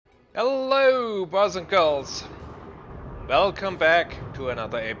Hello, boys and girls! Welcome back to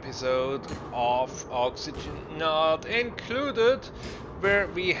another episode of Oxygen Not Included, where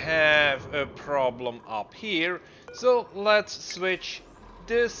we have a problem up here. So let's switch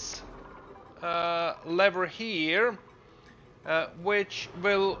this lever here, which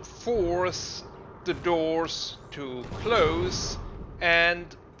will force the doors to close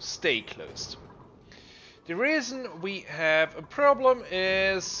and stay closed. The reason we have a problem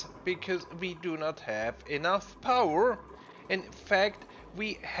is because we do not have enough power. In fact,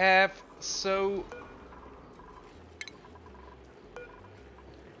 we have so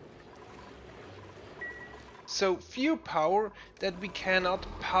few power that we cannot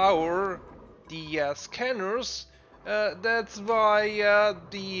power the scanners. That's why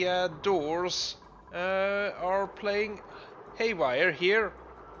the doors are playing haywire here.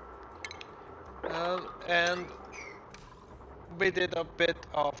 And we did a bit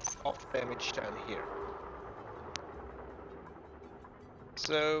of damage down here.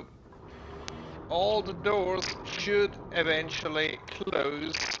 So all the doors should eventually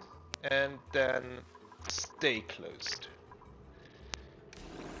close and then stay closed.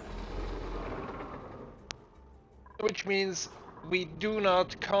 Which means we do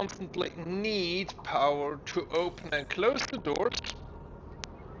not constantly need power to open and close the doors.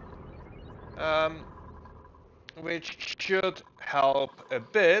 Which should help a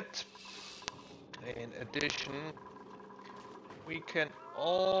bit. In addition, we can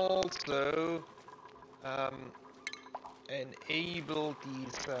also enable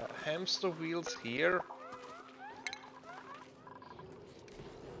these hamster wheels here.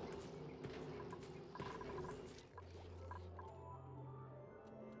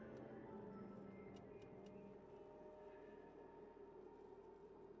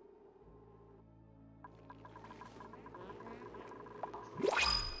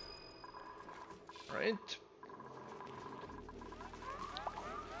 Right.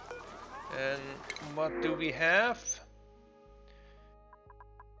 And what do we have?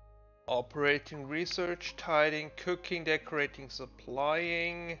 Operating, research, tidying, cooking, decorating,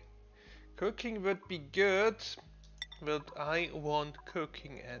 supplying. Cooking would be good, but I want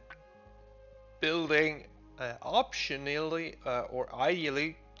cooking and building optionally or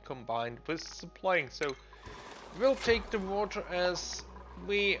ideally combined with supplying. So we'll take the water as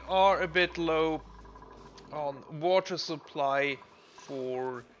we are a bit low on water supply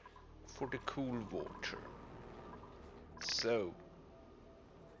for the cool water. So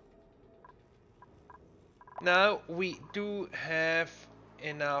now we do have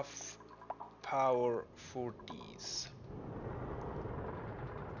enough power for these.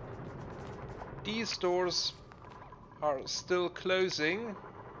 These doors are still closing.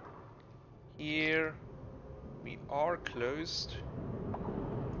 Here we are closed.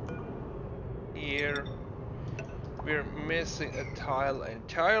 Here we're missing a tile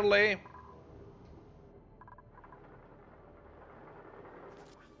entirely.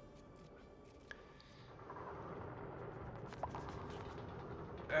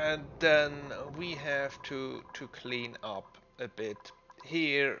 And then we have to clean up a bit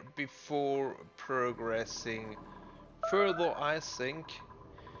here before progressing further, I think.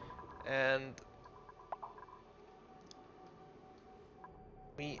 And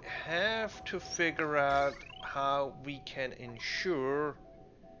we have to figure out how we can ensure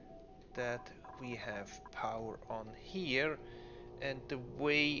that we have power on here. And the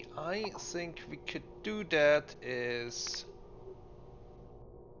way I think we could do that is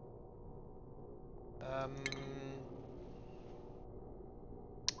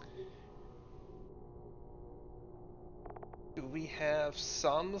do we have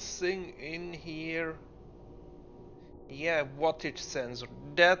something in here? Yeah, wattage sensor.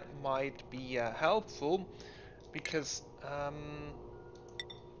 That might be helpful because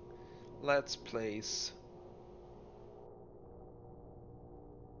let's place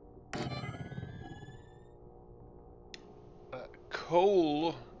a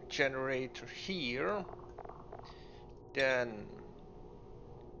coal generator here, then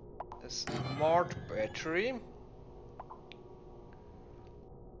a smart battery,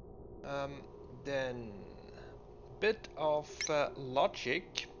 then a bit of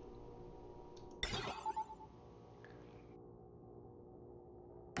logic,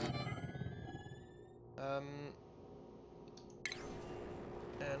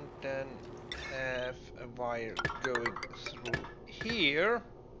 and then have a wire going through here,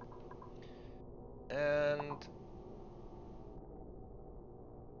 and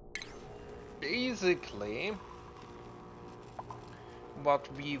basically what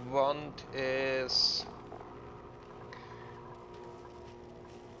we want is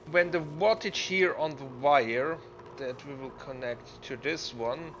when the wattage here on the wire that we will connect to this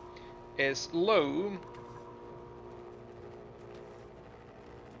one is low,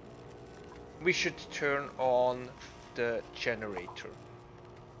 we should turn on the generator.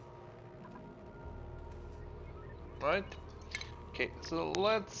 Right? Okay, so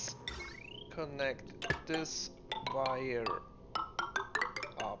let's connect this wire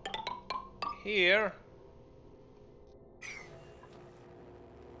up here,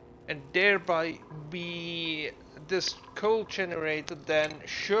 and thereby this coal generator then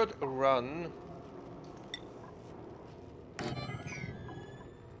should run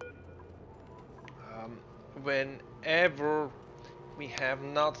whenever we have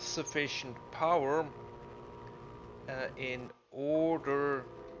not sufficient power in order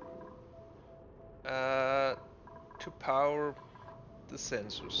to power the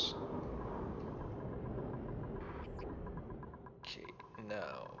sensors. Okay,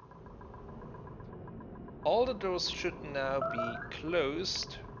 now all the doors should now be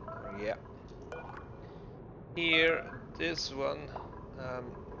closed. Yeah. Here, this one,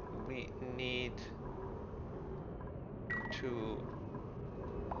 we need to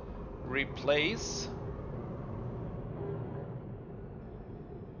replace.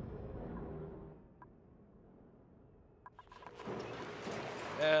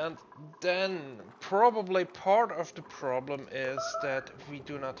 And then probably part of the problem is that we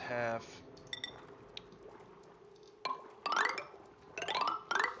do not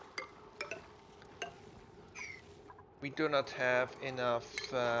have enough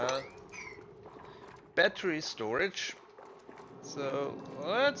battery storage. So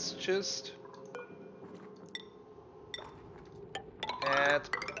let's just add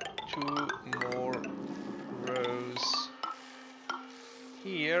 2 more rows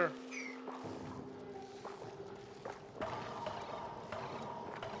here.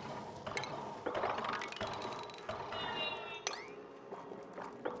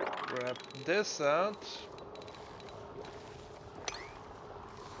 Grab this out.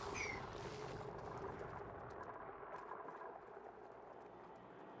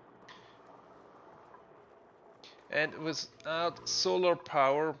 And without solar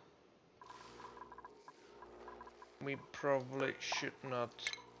power, we probably should not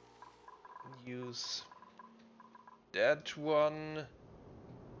use that one.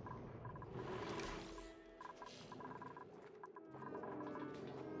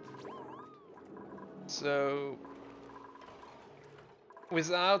 So,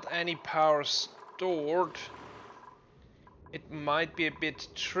 without any power stored, it might be a bit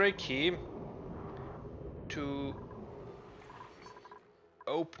tricky to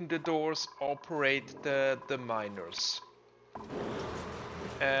open the doors, operate the miners.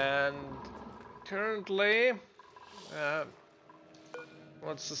 And currently,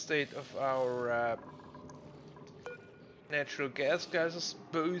 what's the state of our natural gas gases?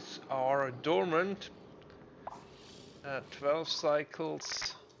 Both are dormant. 12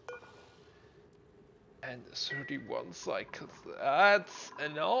 cycles and 31 cycles. That's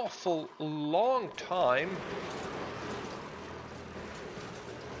an awful long time.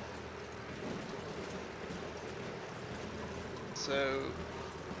 So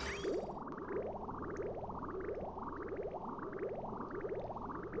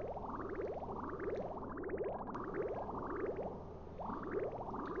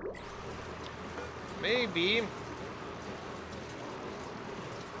maybe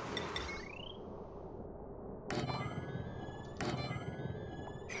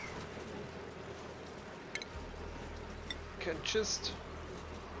can just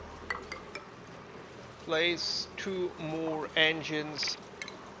place 2 more engines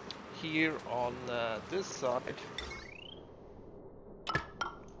here on this side.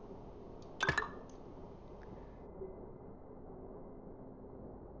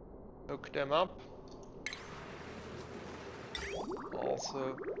 Hook them up.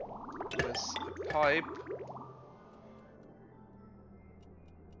 Also with a pipe.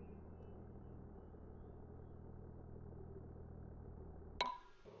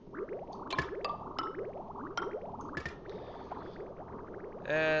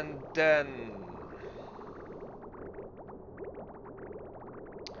 And then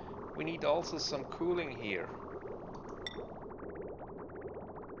we need also some cooling here.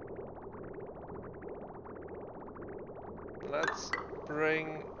 Let's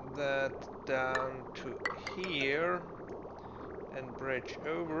bring that down to here and bridge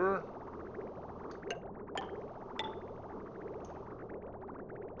over.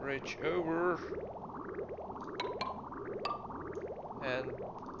 Bridge over. And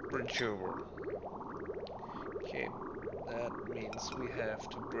bridge over. Okay, That means we have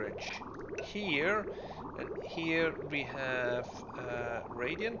to bridge here, and here we have a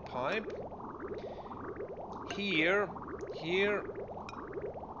radiant pipe. Here, here,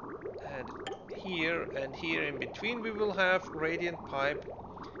 and here in between we will have radiant pipe,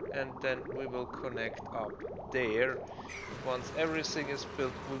 and then we will connect up there. Once everything is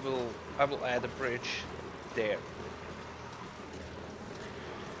built, I will add a bridge there.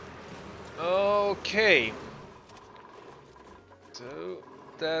 Okay. So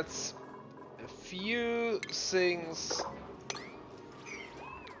that's a few things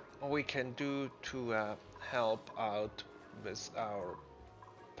we can do to help out with our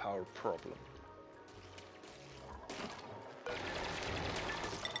power problem.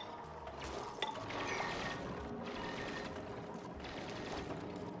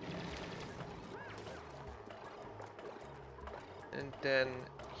 And then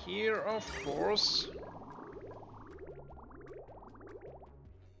here, of course,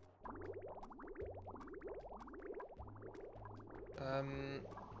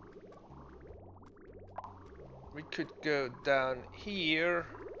 we could go down here.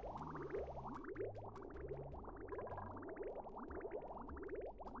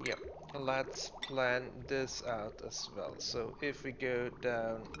 Yep, let's plan this out as well. So if we go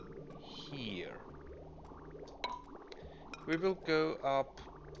down here, we will go up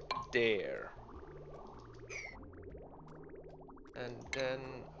there. And then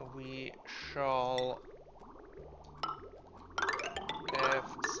we shall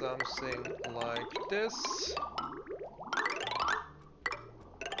have something like this.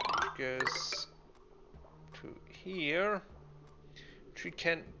 Which goes to here. We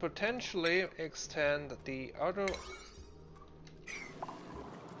can potentially extend the other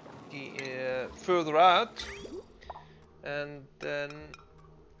further out, and then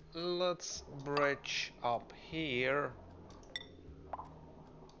let's bridge up here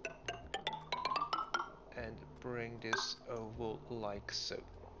and bring this over like so.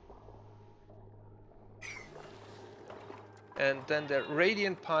 And then the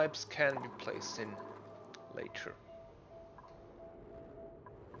radiant pipes can be placed in later.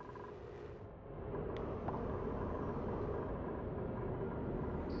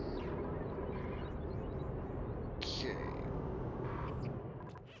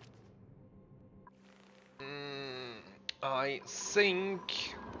 I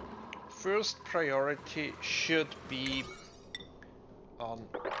think first priority should be on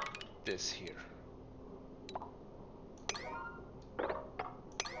this here.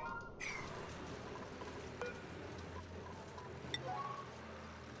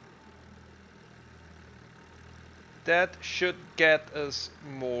 That should get us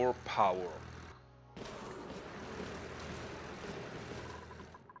more power.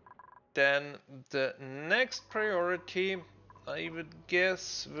 Then the next priority, I would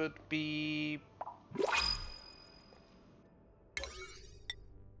guess, would be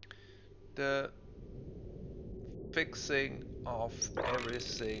the fixing of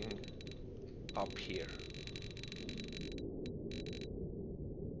everything up here.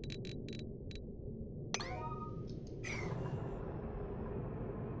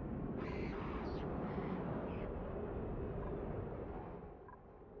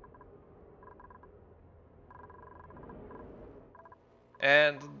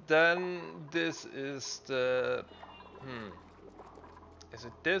 And then this is the... Is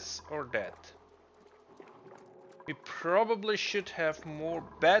it this or that? We probably should have more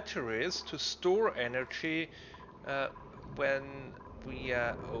batteries to store energy when we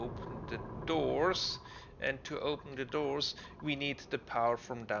open the doors. And to open the doors, we need the power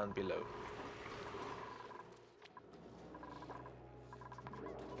from down below.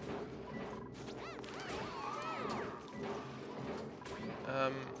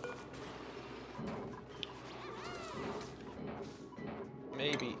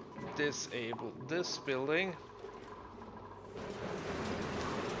 Maybe disable this building.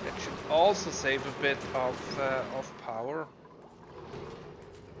 It should also save a bit of power.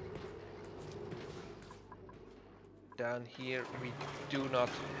 Down here we do not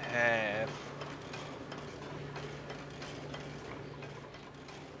have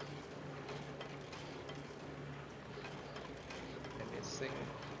anything.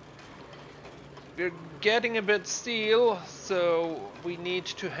 We're getting a bit steel, so we need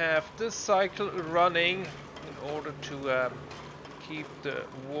to have this cycle running in order to keep the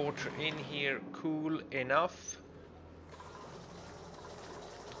water in here cool enough.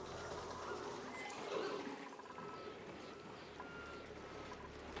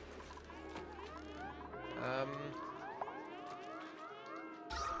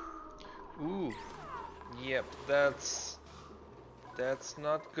 Ooh, yep, that's That's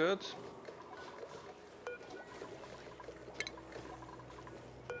not good.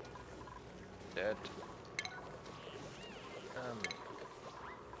 That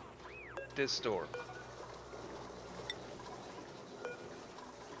this door.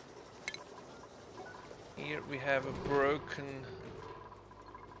 Here we have a broken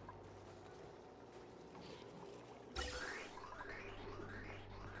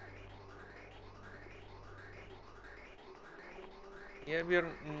yeah, we are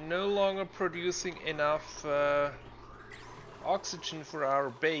no longer producing enough oxygen for our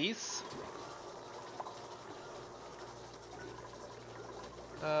base.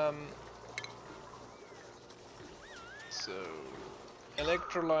 So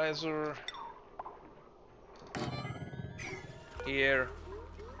electrolyzer here,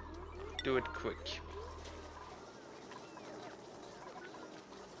 do it quick.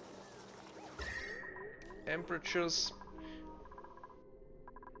 Temperatures.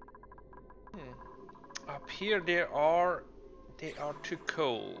 Up here they are too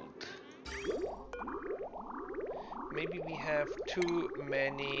cold. Maybe we have too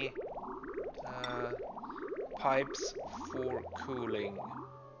many pipes for cooling.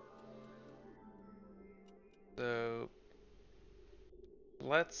 So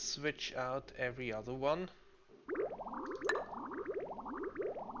let's switch out every other one.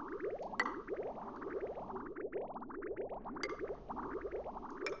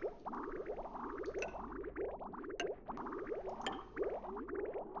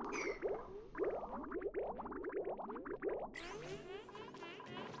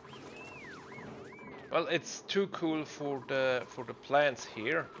 Well, it's too cool for the plants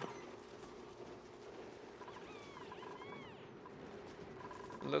here.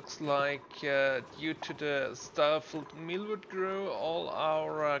 Looks like due to the starfilled milwood grow, all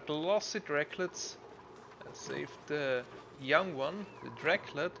our glossy draklets, save the young one, the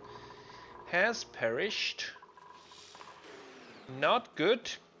draklet, has perished. Not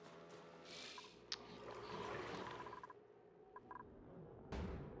good.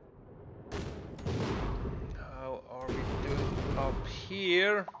 How are we doing up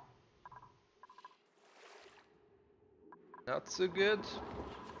here? Not so good.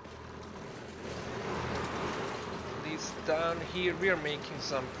 At least down here we are making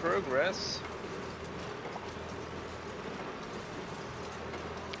some progress.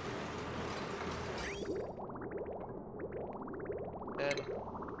 And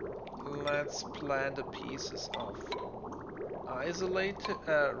let's plant the pieces of isolated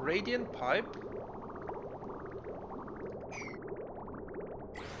radiant pipe.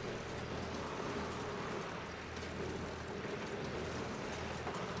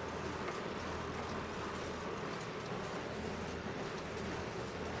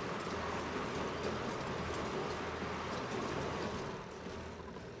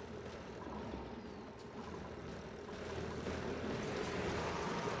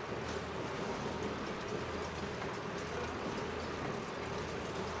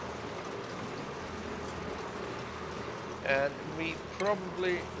 And we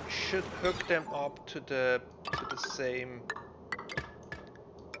probably should hook them up to the same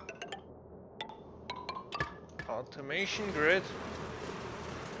automation grid.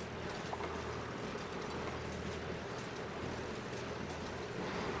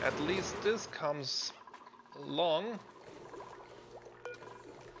 At least this comes along.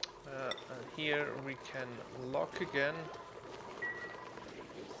 And here we can lock again.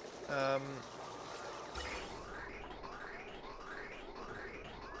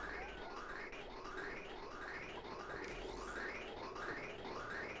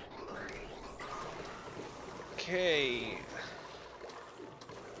 Okay.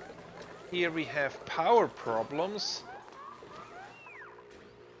 Here we have power problems.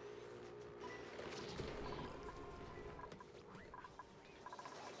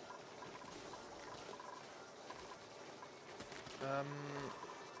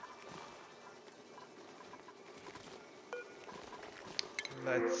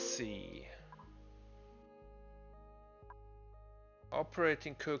 Let's see.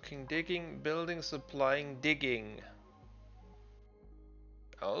 Operating, cooking, digging, building, supplying, digging.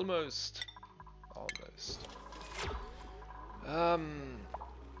 Almost.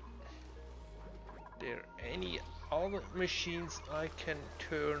 There any other machines I can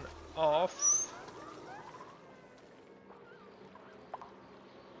turn off?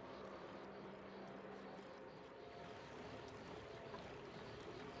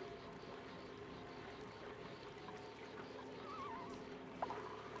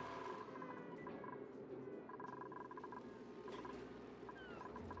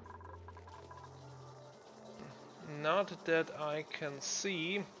 Not that I can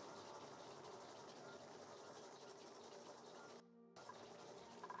see.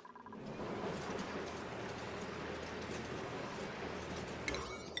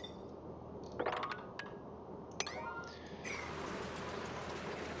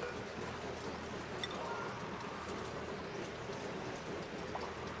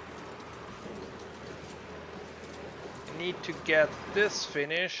 Need to get this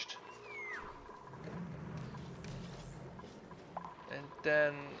finished, and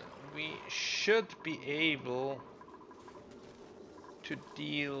then we should be able to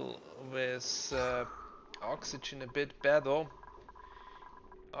deal with oxygen a bit better.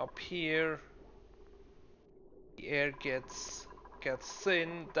 Up here the air gets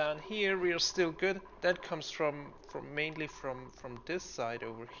thin. Down here we are still good. That comes from mainly from this side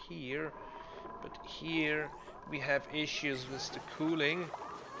over here, but here we have issues with the cooling.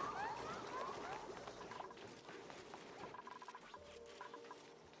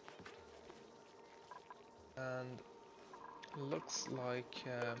 And looks like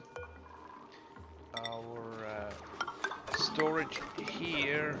our storage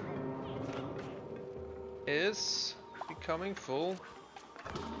here is becoming full.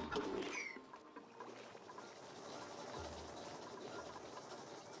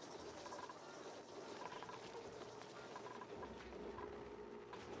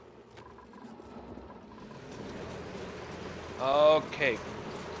 Okay.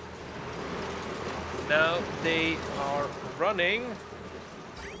 Now they are running.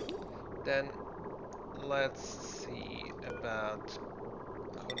 Then let's see about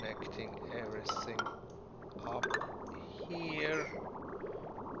connecting everything up here.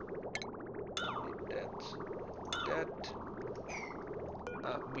 That.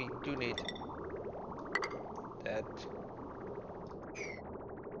 We do need that.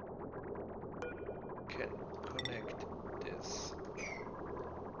 Can connect this.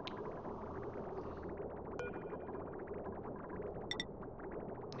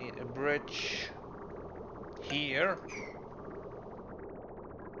 Need a bridge here,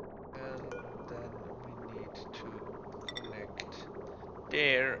 and then we need to connect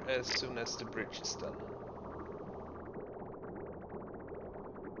there as soon as the bridge is done.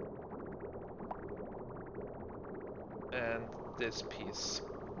 And this piece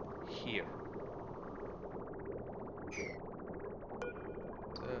here.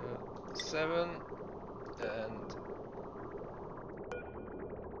 So 7 and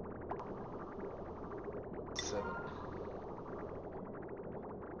 7.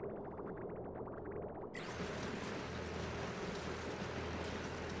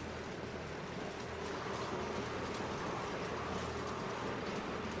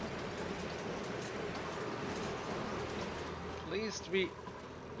 At least we...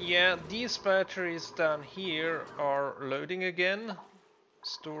 Yeah, these batteries down here are loading again,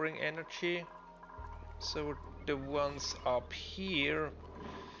 storing energy. So the ones up here.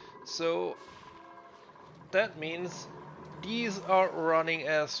 So that means these are running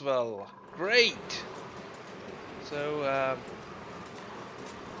as well. Great! So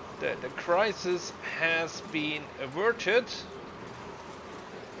the crisis has been averted.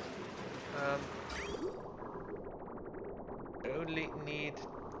 Only need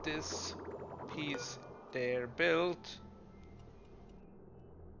this piece there built.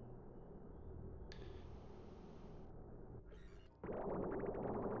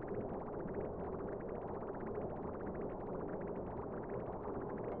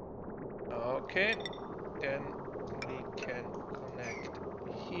 Okay, then we can connect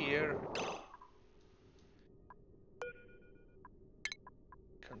here.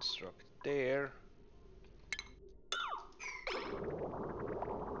 Construct there.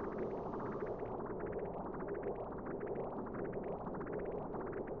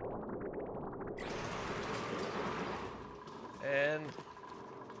 And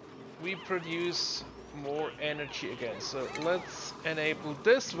we produce more energy again. So let's enable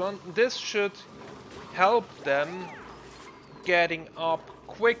this one. This should help them getting up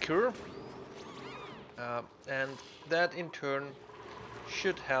quicker, and that in turn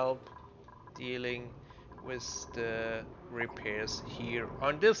should help dealing with the repairs here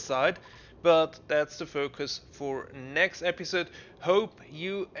on this side. But that's the focus for next episode. Hope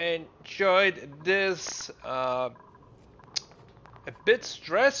you enjoyed this a bit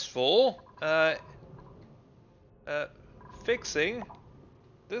stressful fixing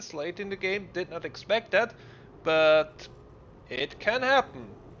this late in the game. Did not expect that, but it can happen.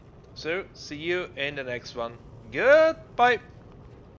 So see you in the next one. Goodbye.